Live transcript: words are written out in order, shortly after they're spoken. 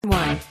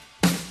One.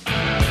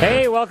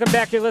 Hey, welcome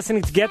back. You're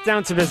listening to Get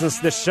Down to Business,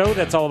 the show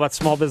that's all about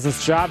small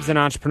business jobs and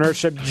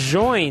entrepreneurship,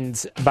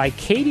 joined by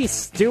Katie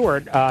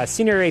Stewart,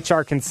 senior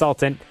HR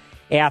consultant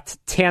at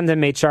Tandem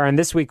HR. And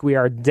this week we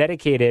are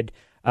dedicated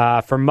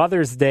for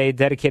Mother's Day,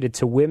 dedicated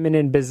to women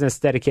in business,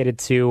 dedicated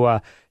to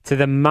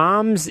the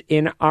moms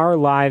in our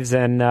lives.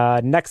 And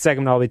next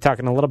segment, I'll be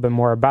talking a little bit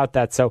more about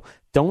that. So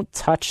don't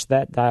touch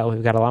that dial.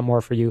 We've got a lot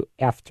more for you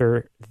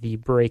after the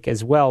break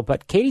as well.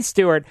 But Katie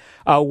Stewart,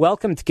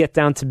 welcome to Get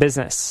Down to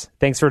Business.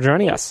 Thanks for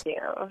joining us.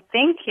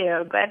 Thank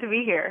you. Glad to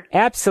be here.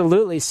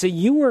 Absolutely. So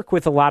you work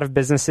with a lot of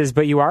businesses,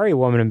 but you are a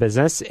woman in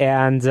business,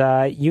 and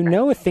you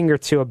know a thing or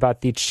two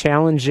about the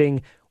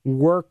challenging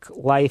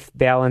work-life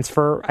balance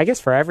for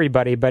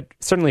everybody, but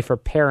certainly for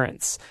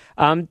parents.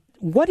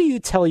 What do you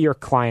tell your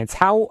clients?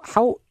 How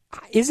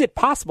is it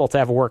possible to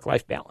have a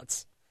work-life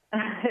balance?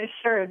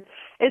 Sure.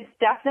 It's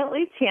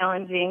definitely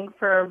challenging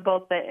for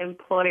both the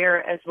employer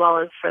as well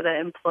as for the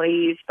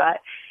employees. But,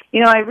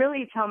 I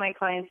really tell my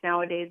clients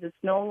nowadays it's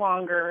no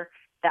longer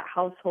that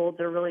households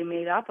are really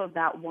made up of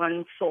that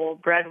one sole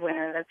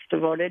breadwinner that's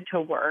devoted to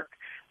work.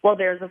 Well,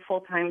 there's a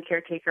full-time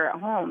caretaker at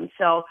home.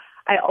 So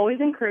I always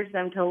encourage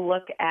them to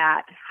look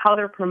at how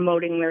they're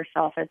promoting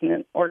themselves as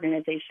an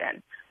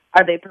organization.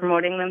 Are they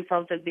promoting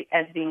themselves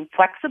as being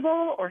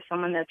flexible, or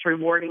someone that's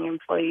rewarding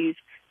employees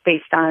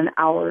based on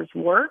hours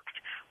worked,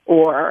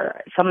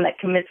 or someone that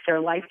commits their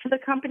life to the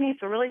company?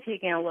 So really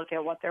taking a look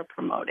at what they're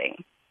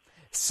promoting.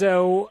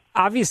 So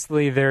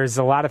obviously there's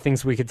a lot of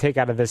things we could take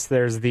out of this.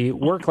 There's the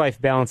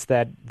work-life balance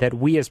that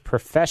we as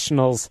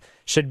professionals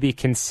should be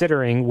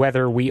considering,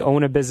 whether we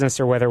own a business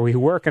or whether we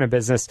work in a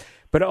business,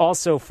 but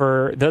also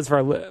for those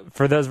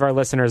of our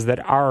listeners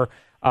that are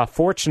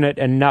fortunate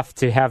enough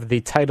to have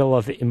the title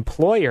of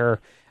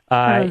employer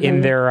in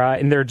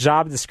their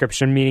job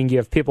description, meaning you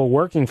have people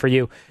working for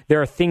you.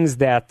 There are things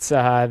that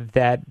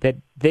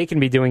they can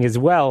be doing as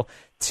well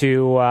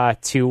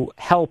to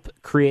help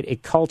create a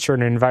culture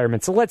and an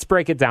environment. So let's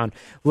break it down.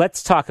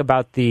 Let's talk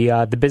about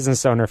the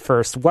business owner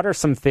first. What are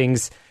some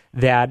things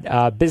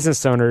that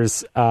business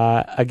owners,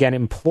 again,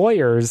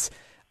 employers,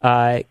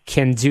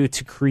 can do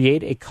to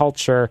create a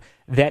culture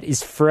that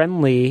is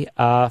friendly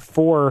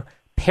for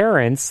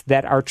parents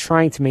that are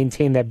trying to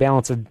maintain that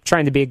balance of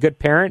trying to be a good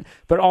parent,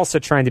 but also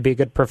trying to be a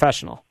good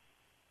professional?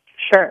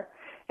 Sure.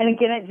 And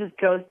again, it just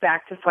goes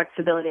back to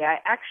flexibility. I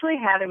actually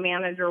had a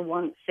manager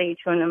once say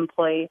to an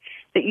employee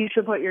that you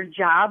should put your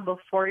job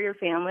before your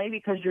family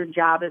because your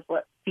job is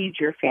what feeds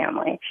your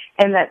family.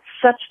 And that's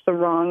such the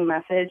wrong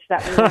message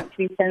that we want to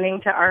be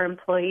sending to our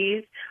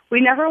employees. We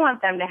never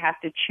want them to have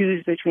to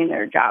choose between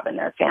their job and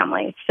their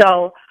family.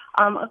 So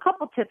a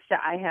couple tips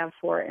that I have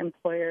for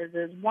employers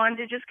is, one,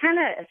 to just kind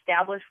of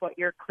establish what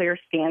your clear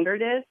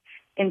standard is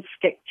and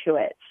stick to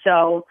it.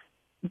 So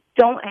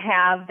don't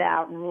have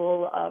that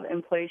rule of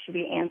employees should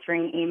be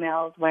answering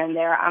emails when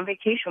they're on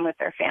vacation with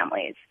their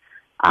families.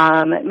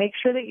 Make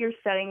sure that you're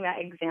setting that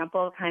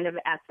example kind of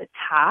at the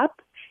top.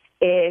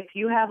 If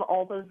you have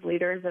all those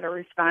leaders that are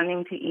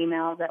responding to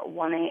emails at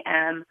 1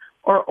 a.m.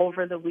 or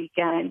over the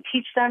weekend,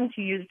 teach them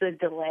to use the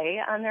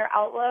delay on their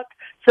Outlook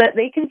so that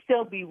they can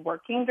still be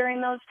working during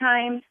those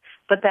times,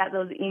 but that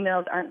those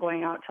emails aren't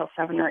going out till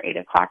 7 or 8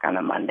 o'clock on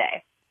a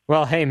Monday.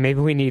 Well, hey,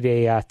 maybe we need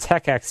a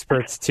tech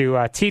expert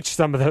to teach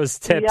some of those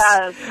tips.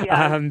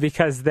 Yes.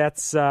 Because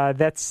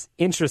that's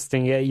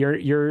interesting.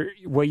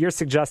 What you're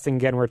suggesting,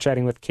 again, we're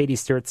chatting with Katie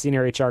Stewart,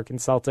 senior HR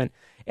consultant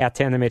at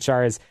Tandem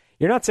HR, is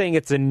you're not saying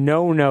it's a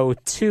no-no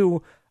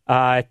to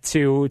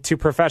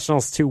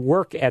professionals to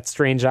work at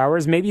strange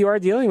hours. Maybe you are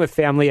dealing with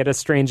family at a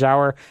strange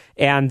hour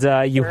and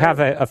you have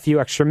a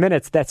few extra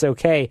minutes. That's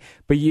okay.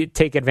 But you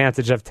take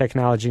advantage of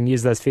technology and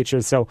use those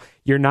features. So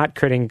you're not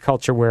creating a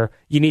culture where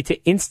you need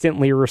to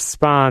instantly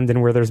respond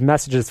and where there's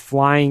messages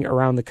flying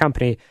around the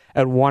company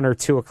at 1 or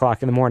 2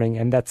 o'clock in the morning.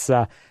 And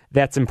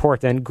that's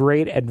important.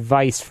 Great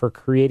advice for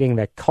creating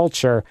that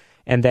culture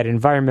and that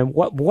environment.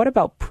 What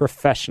about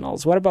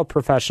professionals? What about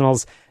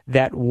professionals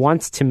that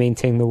want to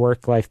maintain the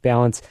work-life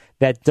balance,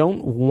 that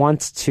don't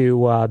want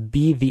to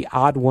be the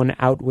odd one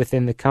out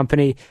within the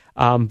company,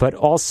 but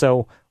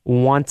also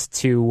want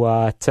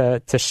to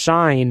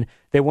shine?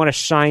 They want to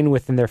shine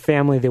within their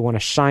family. They want to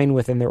shine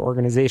within their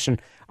organization.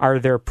 Are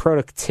there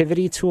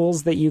productivity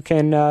tools that you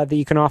can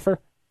offer?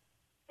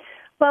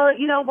 Well,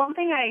 one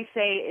thing I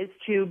say is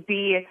to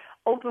be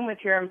open with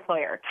your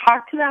employer.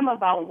 Talk to them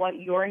about what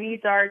your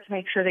needs are to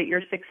make sure that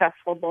you're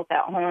successful both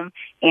at home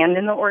and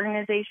in the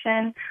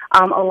organization.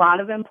 A lot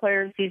of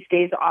employers these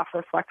days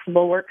offer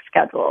flexible work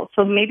schedules.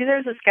 So maybe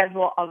there's a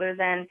schedule other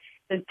than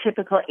the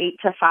typical 8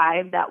 to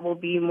 5 that will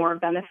be more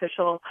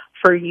beneficial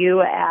for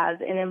you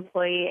as an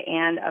employee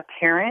and a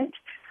parent.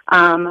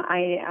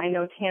 I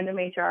know Tandem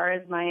HR,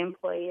 as my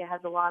employee,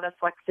 has a lot of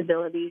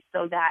flexibility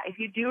so that if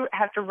you do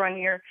have to run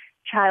your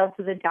child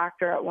to the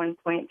doctor at one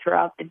point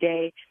throughout the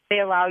day, they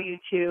allow you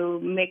to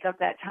make up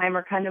that time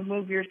or kind of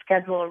move your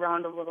schedule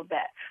around a little bit.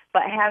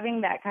 But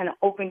having that kind of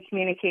open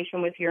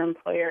communication with your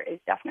employer is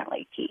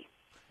definitely key.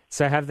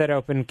 So have that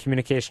open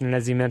communication. And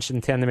as you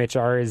mentioned, Tandem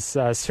HR is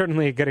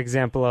certainly a good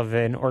example of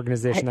an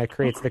organization that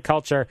creates the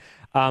culture.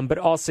 But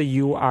also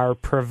you are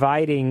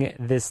providing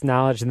this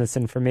knowledge and this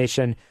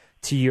information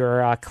to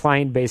your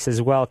client base as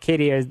well.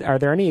 Katie, are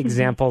there any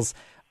examples,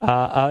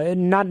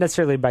 not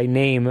necessarily by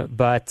name,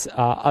 but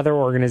other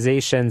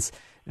organizations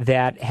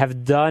that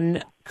have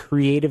done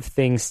creative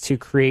things to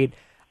create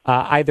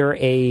either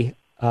a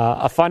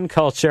fun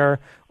culture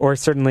or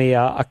certainly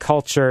a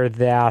culture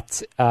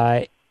that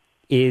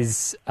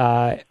is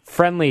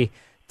friendly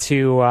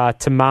to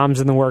moms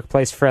in the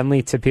workplace,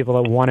 friendly to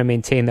people that want to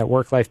maintain that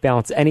work-life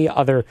balance? Any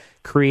other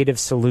creative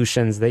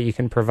solutions that you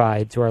can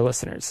provide to our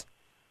listeners?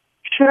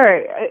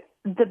 Sure.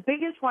 The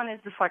biggest one is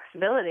the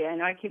flexibility. I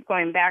know I keep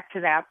going back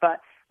to that,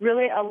 but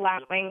really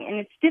allowing, and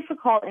it's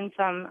difficult in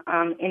some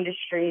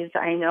industries,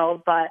 I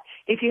know, but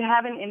if you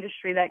have an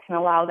industry that can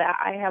allow that,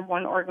 I have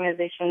one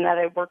organization that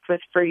I've worked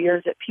with for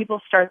years that people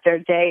start their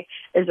day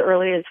as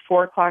early as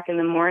 4 o'clock in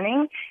the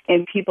morning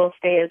and people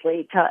stay as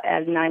late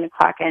as 9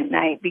 o'clock at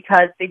night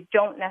because they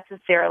don't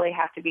necessarily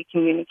have to be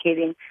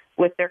communicating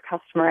with their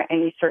customer at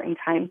any certain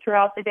time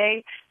throughout the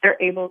day. They're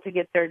able to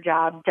get their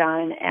job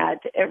done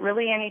at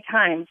really any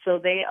time, so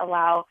they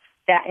allow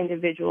that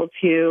individual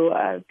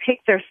to pick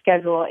their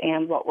schedule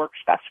and what works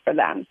best for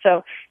them.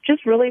 So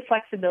just really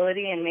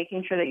flexibility and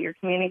making sure that you're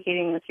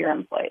communicating with your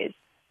employees.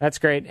 That's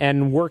great.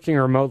 And working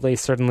remotely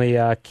certainly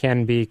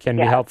can be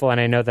helpful. And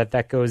I know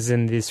that goes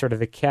in the sort of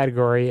the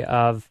category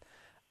of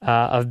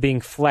being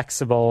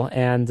flexible.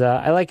 And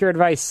I like your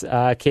advice,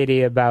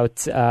 Katie,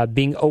 about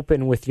being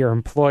open with your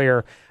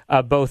employer,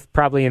 both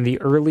probably in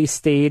the early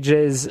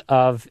stages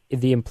of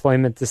the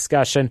employment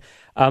discussion,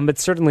 but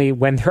certainly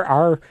when there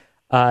are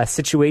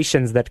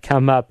situations that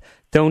come up,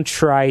 don't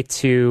try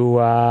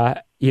to,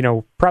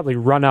 probably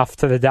run off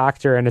to the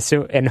doctor and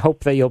assume and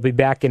hope that you'll be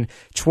back in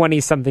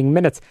 20-something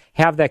minutes.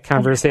 Have that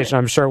conversation.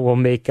 I'm sure it will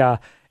make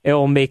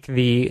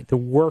the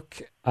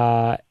work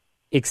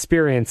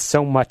experience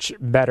so much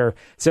better.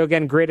 So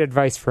again, great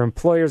advice for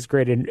employers,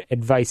 great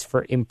advice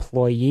for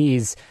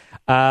employees.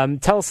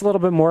 Tell us a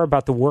little bit more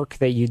about the work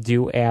that you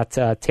do at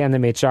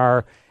Tandem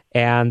HR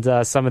and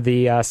some of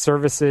the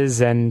services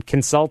and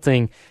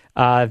consulting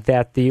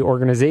that the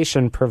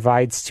organization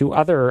provides to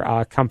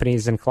other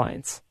companies and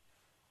clients.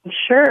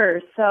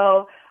 Sure.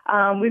 So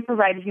we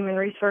provide human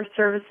resource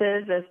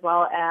services as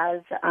well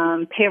as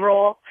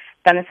payroll,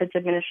 benefits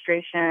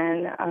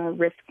administration,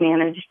 risk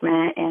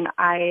management, and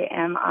I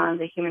am on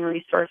the human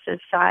resources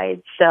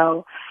side.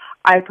 So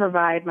I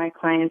provide my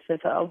clients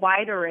with a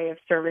wide array of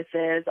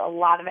services, a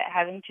lot of it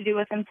having to do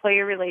with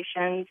employee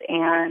relations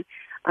and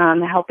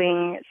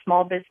helping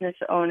small business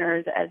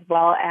owners as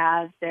well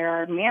as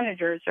their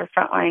managers or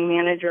frontline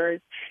managers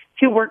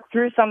to work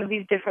through some of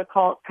these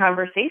difficult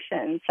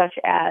conversations, such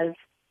as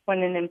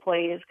when an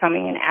employee is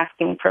coming and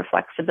asking for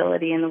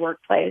flexibility in the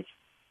workplace.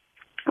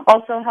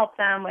 Also help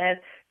them with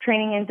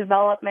training and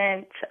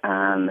development,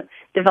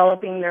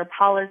 developing their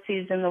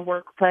policies in the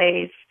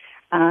workplace,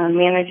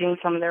 managing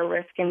some of their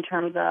risk in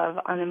terms of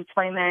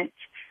unemployment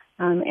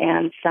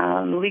and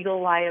some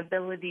legal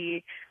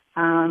liability,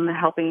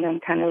 helping them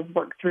kind of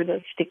work through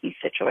those sticky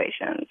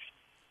situations.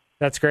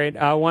 That's great.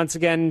 Once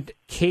again,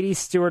 Katie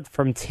Stewart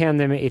from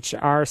Tandem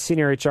HR,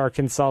 senior HR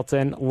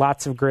consultant.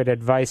 Lots of great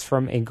advice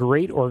from a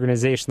great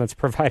organization that's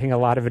providing a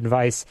lot of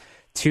advice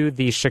to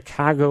the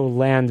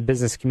Chicagoland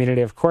business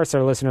community. Of course,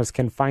 our listeners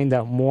can find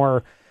out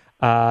more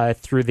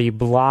through the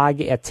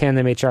blog at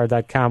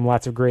tandemhr.com.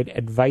 Lots of great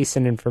advice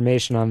and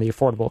information on the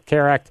Affordable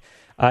Care Act,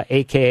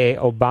 a.k.a.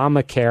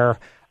 Obamacare.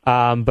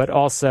 But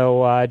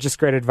also just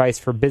great advice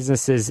for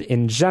businesses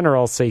in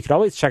general. So you could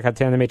always check out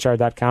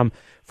tandemhr.com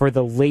for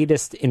the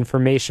latest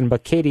information.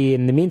 But Katie,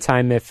 in the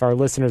meantime, if our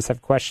listeners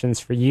have questions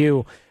for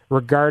you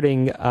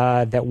regarding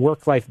that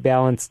work-life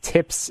balance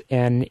tips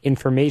and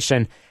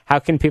information, how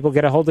can people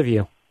get a hold of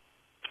you?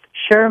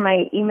 Sure.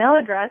 My email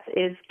address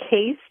is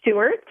kstewart,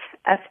 Stewart,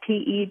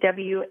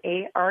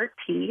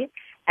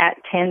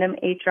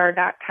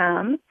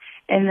 @tandemhr.com.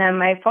 And then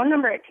my phone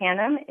number at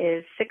Tandem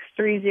is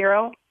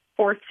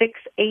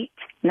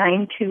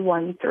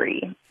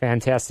 630-468-9213.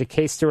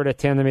 Fantastic. Stewart at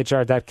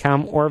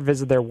tandemhr.com or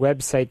visit their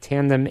website,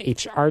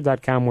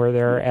 tandemhr.com, where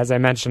there are, as I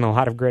mentioned, a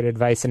lot of great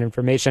advice and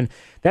information.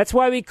 That's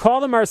why we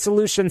call them our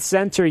Solution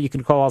Center. You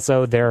can call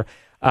also their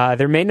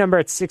main number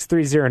at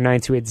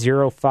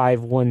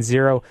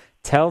 630-928-0510.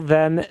 Tell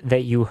them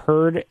that you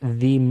heard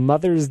the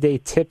Mother's Day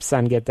tips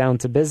on Get Down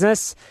to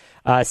Business.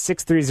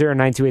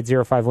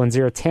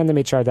 630-928-0510,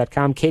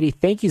 tandemhr.com. Katie,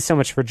 thank you so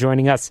much for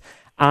joining us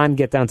on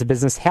Get Down to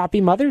Business.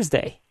 Happy Mother's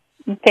Day.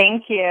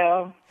 Thank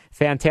you.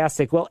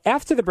 Fantastic. Well,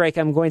 after the break,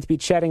 I'm going to be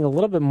chatting a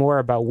little bit more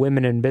about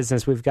women in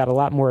business. We've got a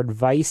lot more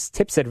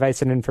tips,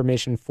 advice, and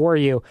information for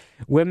you.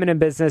 Women in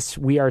business,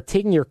 we are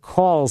taking your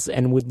calls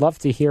and would love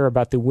to hear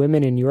about the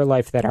women in your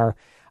life that are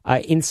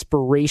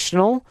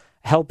inspirational,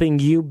 helping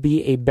you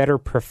be a better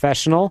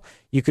professional.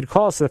 You could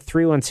call us at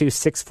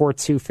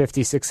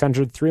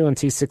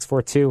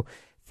 312-642-5600,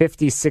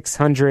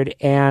 5600.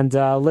 And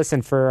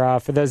listen,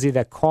 for those of you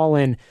that call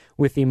in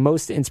with the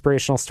most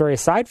inspirational story,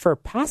 aside for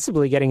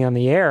possibly getting on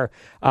the air,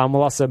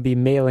 we'll also be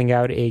mailing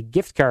out a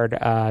gift card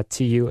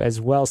to you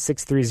as well,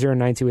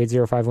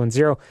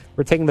 630-928-0510.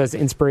 We're taking those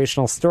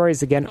inspirational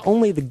stories. Again,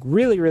 only the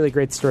really, really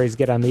great stories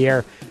get on the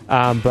air,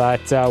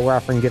 but we're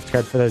offering a gift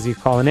card for those of you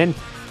calling in.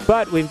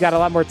 But we've got a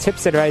lot more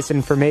tips, advice, and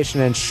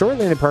information, and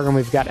shortly in the program,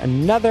 we've got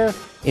another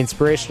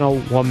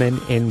inspirational woman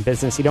in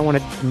business. You don't want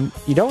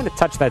to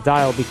touch that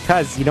dial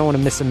because you don't want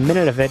to miss a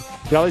minute of it.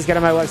 You can always get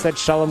on my website,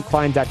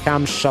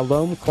 shalomklein.com,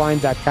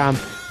 shalomklein.com.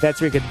 That's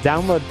where you can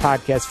download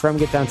podcasts from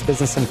Get Down to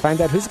Business and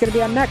find out who's going to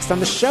be on next on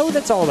the show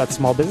that's all about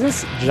small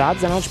business,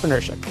 jobs, and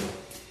entrepreneurship.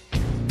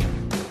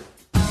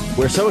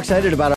 We're so excited about